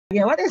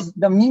Again, what is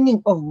the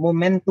meaning of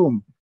momentum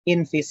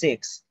in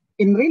physics?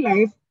 In real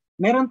life,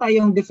 meron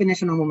tayong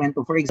definition ng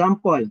momentum. For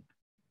example,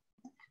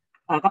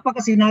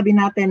 kapag sinabi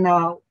natin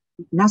na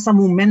nasa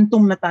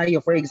momentum na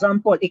tayo, for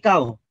example,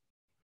 ikaw,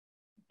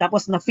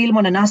 tapos na-feel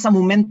mo na nasa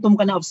momentum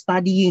ka na of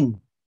studying.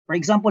 For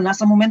example,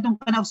 nasa momentum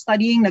ka na of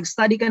studying,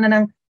 nag-study ka na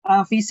ng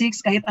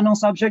physics, kahit anong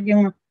subject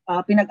yung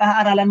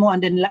pinag-aaralan mo,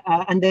 and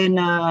then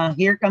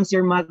here comes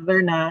your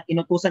mother na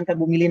inutusan ka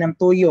bumili ng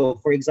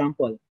toyo, for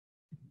example.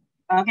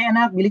 Okay,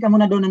 anak, bili ka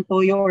muna doon ng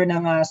toyo or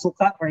ng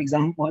suka, for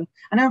example.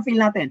 Ano ang feel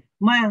natin?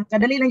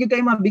 Kadali lang yung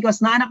kayo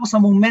because naanak ko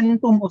sa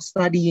momentum of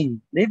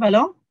studying. Di ba,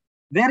 lo?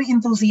 Very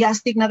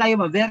enthusiastic na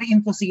kayo ba? Very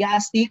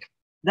enthusiastic.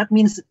 That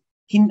means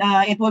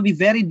it will be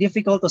very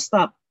difficult to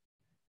stop.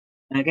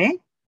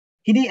 Okay?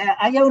 Hindi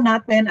ayaw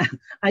natin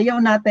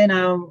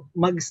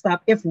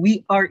mag-stop if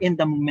we are in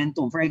the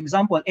momentum. For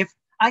example, if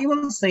I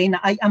will say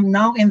na I am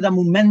now in the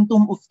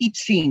momentum of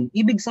teaching,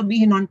 ibig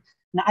sabihin nun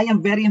na I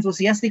am very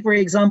enthusiastic, for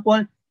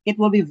example, it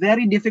will be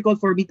very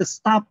difficult for me to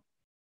stop.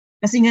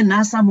 Kasi nga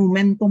nasa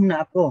momentum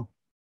na ako.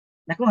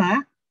 Nako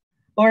ha?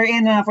 Or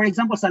in for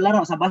example sa laro,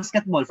 sa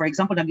basketball, for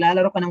example,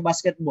 naglalaro ka ng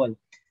basketball.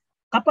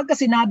 Kapag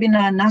sinabi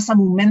na nasa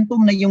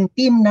momentum na yung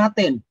team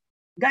natin,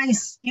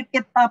 guys, keep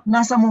it up,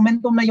 nasa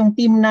momentum na yung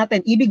team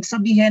natin. Ibig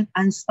sabihin,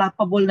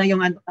 unstoppable na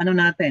yung ano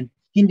natin.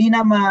 Hindi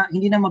na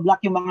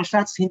ma-block yung mga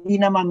shots, hindi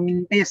na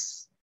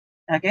ma-mintis.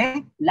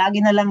 Okay?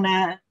 Lagi na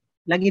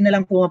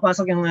lang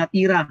pumapasok yung mga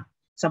tira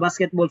sa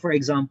basketball, for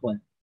example.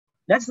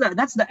 That's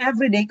the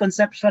everyday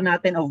conception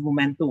natin of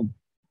momentum.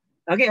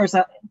 Okay, or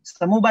sa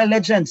Mobile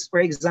Legends,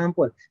 for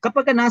example,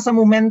 kapag nasa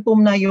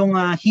momentum na yung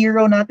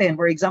hero natin,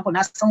 for example,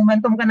 nasa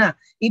momentum ka na,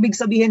 ibig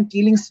sabihin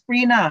killing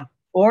spree na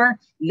or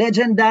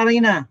legendary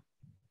na.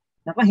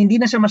 Hindi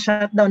na siya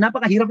ma-shutdown,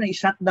 napakahirap na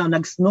i-shutdown,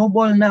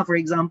 nag-snowball na, for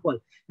example.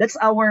 That's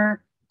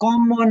our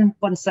common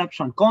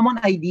conception,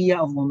 common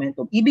idea of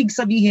momentum. Ibig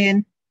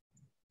sabihin,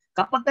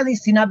 kapag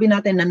sinabi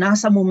natin na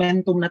nasa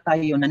momentum na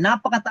tayo, na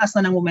napakataas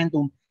na ng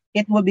momentum,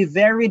 it will be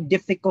very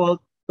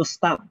difficult to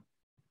stop.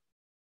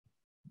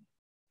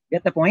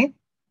 Get the point?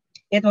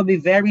 It will be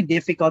very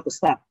difficult to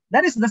stop.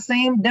 That is the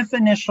same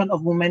definition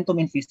of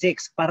momentum in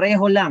physics.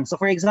 Pareho lang. So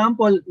for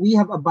example, we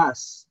have a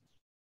bus.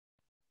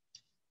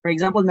 For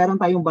example, meron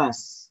tayong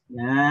bus.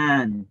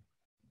 Yan.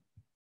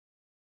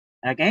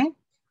 Okay?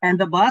 And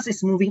the bus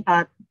is moving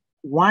at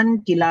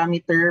 1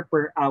 kilometer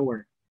per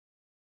hour.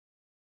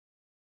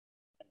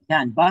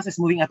 Yan, bus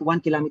is moving at 1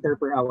 kilometer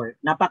per hour.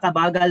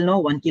 Napakabagal, no?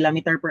 1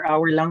 kilometer per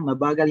hour lang,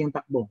 mabagal yung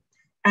takbo.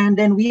 And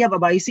then we have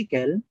a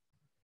bicycle.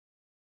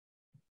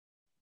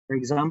 For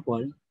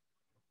example,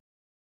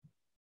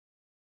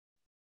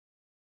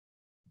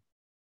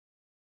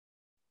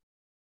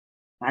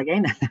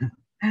 again,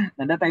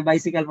 nandun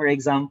bicycle, for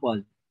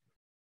example.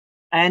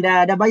 And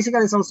the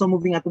bicycle is also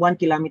moving at 1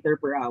 kilometer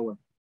per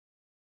hour.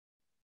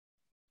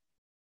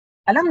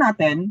 Alam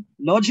natin,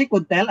 logic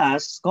would tell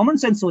us, common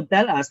sense would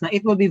tell us na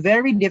it will be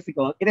very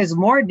difficult. It is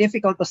more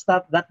difficult to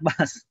stop that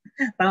bus.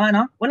 Tama,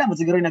 no? Wala mo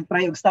siguro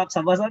nag-try stop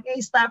sa bus.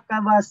 Okay, stop ka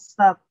bus,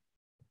 stop.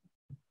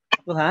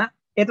 Ito ha?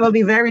 It will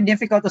be very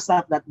difficult to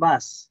stop that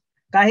bus.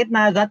 Kahit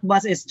na that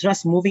bus is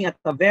just moving at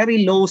a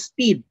very low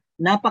speed,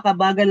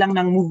 napakabagal lang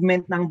ng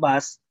movement ng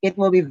bus, it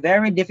will be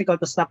very difficult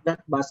to stop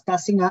that bus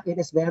kasi nga it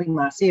is very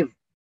massive.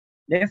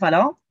 Do you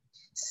follow?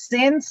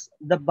 Since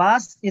the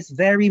bus is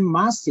very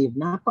massive,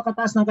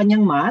 napakataas ng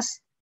kanyang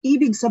mass,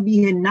 ibig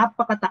sabihin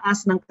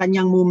napakataas ng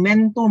kanyang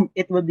momentum,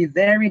 it will be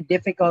very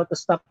difficult to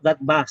stop that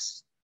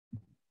bus.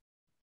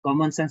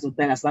 Common sense would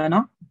tell us,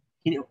 no?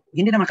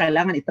 Hindi naman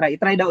kailangan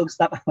i-try daw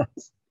stop a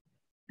bus.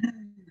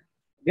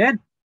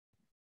 Good.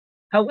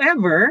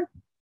 However,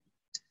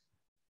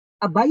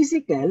 a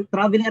bicycle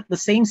traveling at the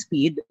same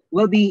speed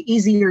will be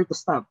easier to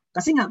stop.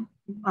 Kasi nga,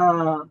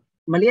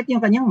 maliit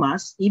yung kanyang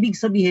mass, ibig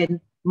sabihin,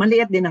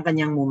 maliit din ang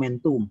kanyang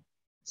momentum.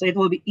 So it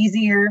will be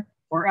easier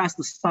for us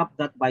to stop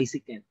that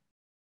bicycle.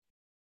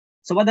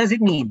 So what does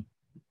it mean?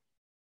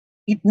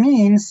 It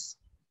means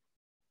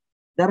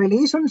the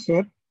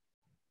relationship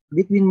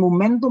between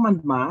momentum and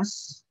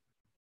mass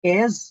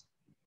is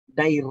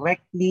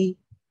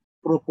directly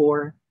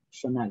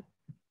proportional.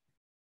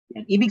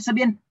 Yan. Ibig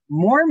sabihin,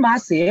 more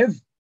massive,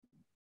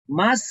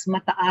 mas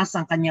mataas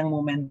ang kanyang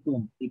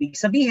momentum. Ibig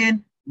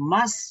sabihin,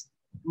 mas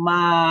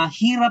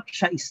mahirap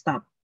siya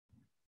i-stop.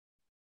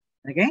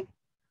 Okay?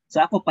 So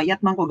ako,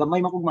 payat man ko,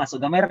 gamay man ko mas. So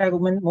gamay ra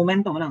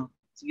momentum lang.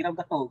 Sige raw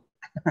ka to.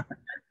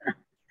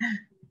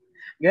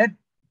 Good?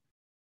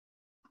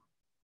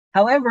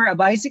 However, a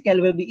bicycle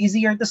will be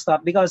easier to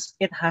stop because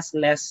it has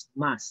less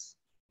mass.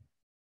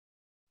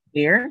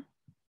 Clear?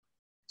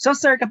 So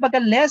sir, kapag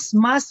less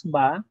mass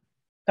ba,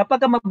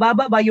 kapag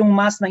mababa ba yung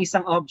mass ng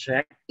isang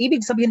object,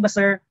 ibig sabihin ba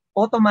sir,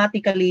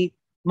 automatically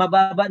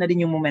mababa na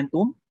din yung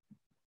momentum?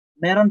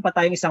 Meron pa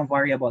tayong isang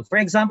variable.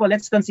 For example,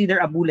 let's consider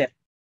a bullet.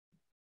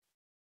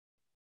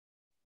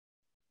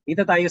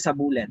 Dito tayo sa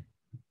bullet.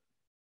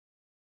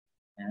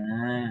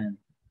 Yan.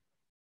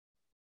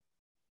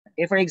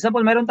 Okay, for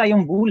example, meron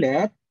tayong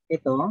bullet,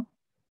 ito.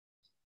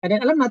 And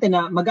then alam natin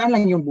na magaan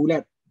lang yung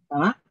bullet.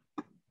 Tama?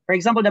 For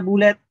example, the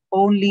bullet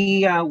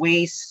only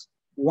weighs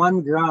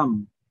 1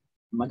 gram.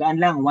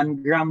 Magaan lang,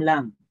 1 gram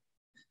lang.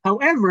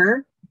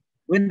 However,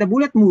 when the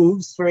bullet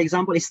moves, for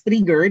example, is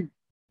triggered,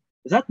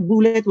 that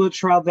bullet will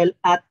travel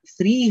at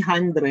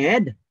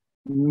 300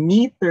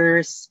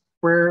 meters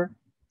per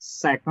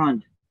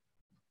second.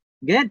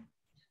 Good.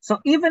 So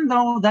even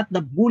though that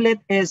the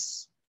bullet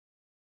has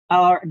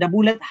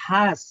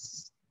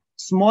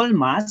small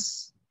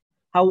mass,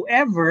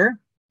 however,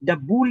 the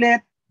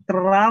bullet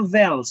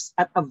travels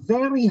at a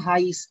very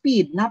high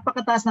speed,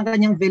 napakataas ng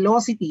kanyang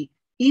velocity,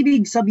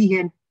 ibig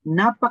sabihin,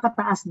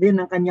 napakataas din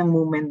ng kanyang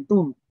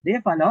momentum. Do you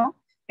follow?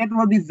 It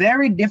will be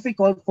very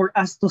difficult for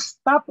us to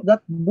stop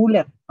that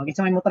bullet. Okay,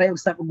 so may mo try to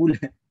stop a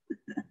bullet.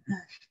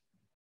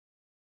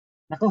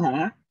 Naku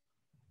ha?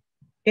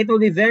 It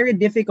will be very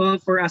difficult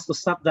for us to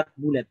stop that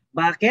bullet.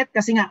 Bakit?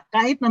 Kasi nga,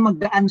 kahit na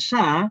magdaan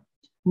siya,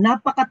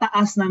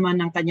 napakataas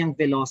naman ng kanyang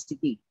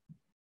velocity.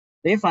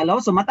 Do you follow?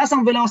 So mataas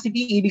ang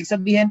velocity, ibig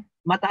sabihin,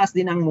 mataas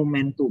din ang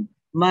momentum.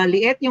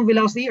 Maliit yung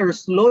velocity or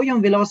slow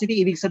yung velocity,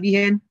 ibig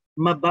sabihin,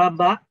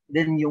 mababa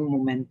din yung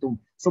momentum.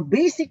 So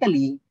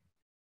basically,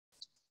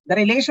 the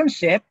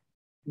relationship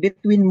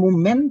between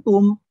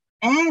momentum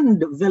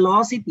and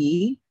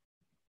velocity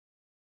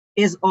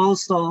is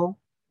also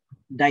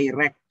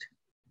direct.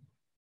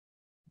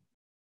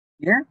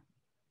 Here,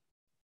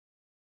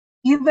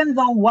 even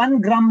though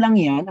 1 gram lang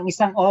yan, ang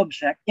isang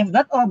object, if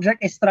that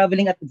object is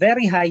traveling at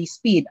very high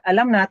speed,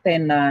 alam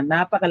natin na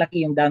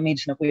napakalaki yung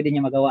damage na pwede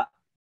niya magawa.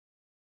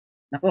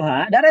 Naku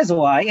ha? That is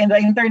why in the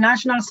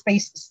International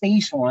Space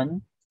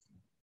Station,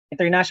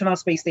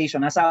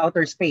 nasa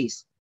outer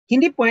space,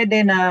 hindi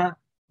pwede na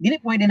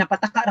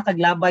pataka na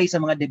kaglabay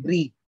sa mga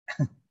debris.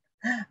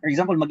 For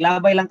example,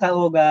 maglabay lang ka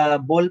og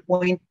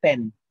ballpoint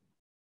pen.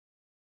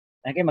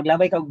 Okay,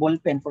 maglabay ka og ball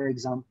pen for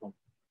example.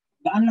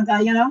 Gaan lang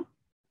kaya no?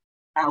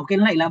 Okay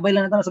lang, ilabay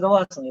lang natin sa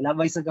gawas. So,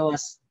 ilabay sa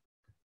gawas.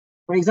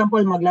 For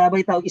example,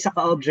 maglabay tayo isa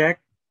ka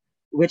object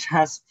which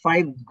has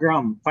 5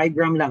 gram. 5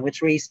 gram lang,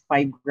 which weighs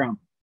 5 gram.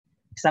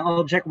 Isang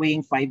object weighing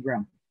 5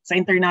 gram. Sa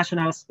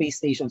International Space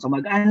Station. So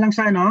magaan lang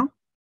siya, no?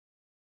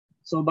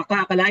 So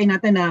baka akalain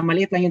natin na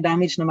maliit lang yung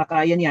damage na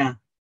makaya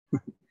niya.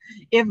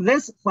 If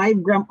this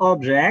 5 gram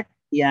object,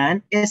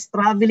 yan, is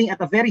traveling at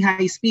a very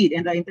high speed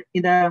in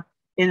the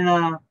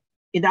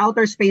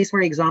outer space, for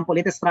example,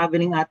 it is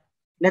traveling at,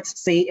 let's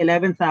say,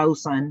 11,000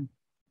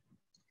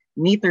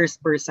 meters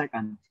per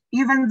second.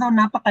 Even though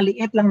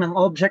napakaliit lang ng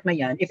object na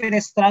yan, if it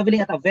is traveling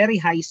at a very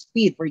high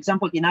speed, for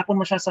example, tinapon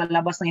mo siya sa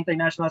labas ng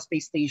International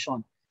Space Station,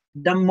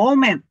 the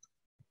moment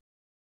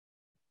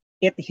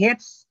it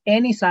hits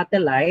any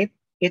satellite,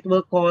 it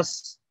will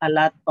cause a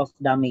lot of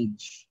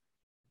damage.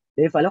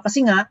 Do you follow?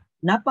 Kasi nga,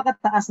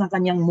 napakataas ng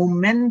kanyang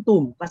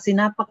momentum, kasi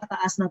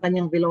napakataas ng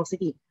kanyang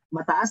velocity.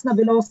 Mataas na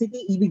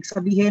velocity, ibig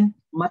sabihin,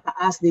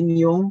 mataas din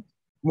yung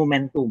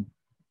momentum.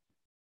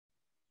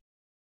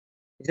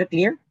 Is it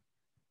clear?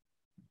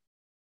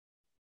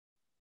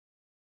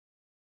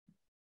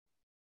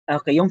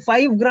 Okay, yung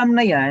 5 gram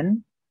na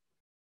yan,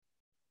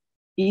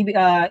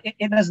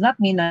 it does not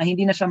mean na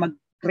hindi na siya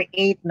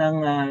mag-create ng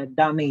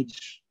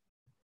damage.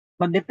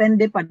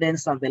 Magdepende pa din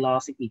sa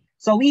velocity.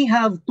 So we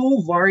have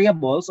two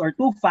variables or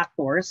two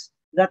factors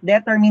that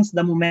determines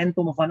the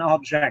momentum of an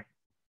object.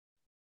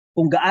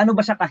 Kung gaano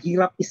ba siya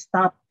kahirap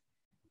i-stop.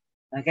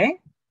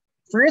 Okay?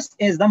 First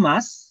is the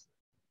mass.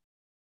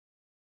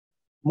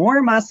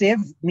 More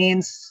massive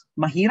means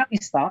mahirap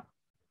i-stop.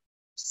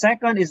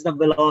 Second is the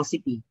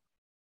velocity.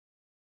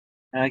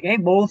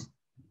 Okay? Both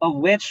of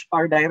which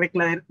are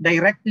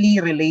directly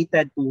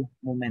related to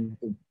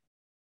momentum.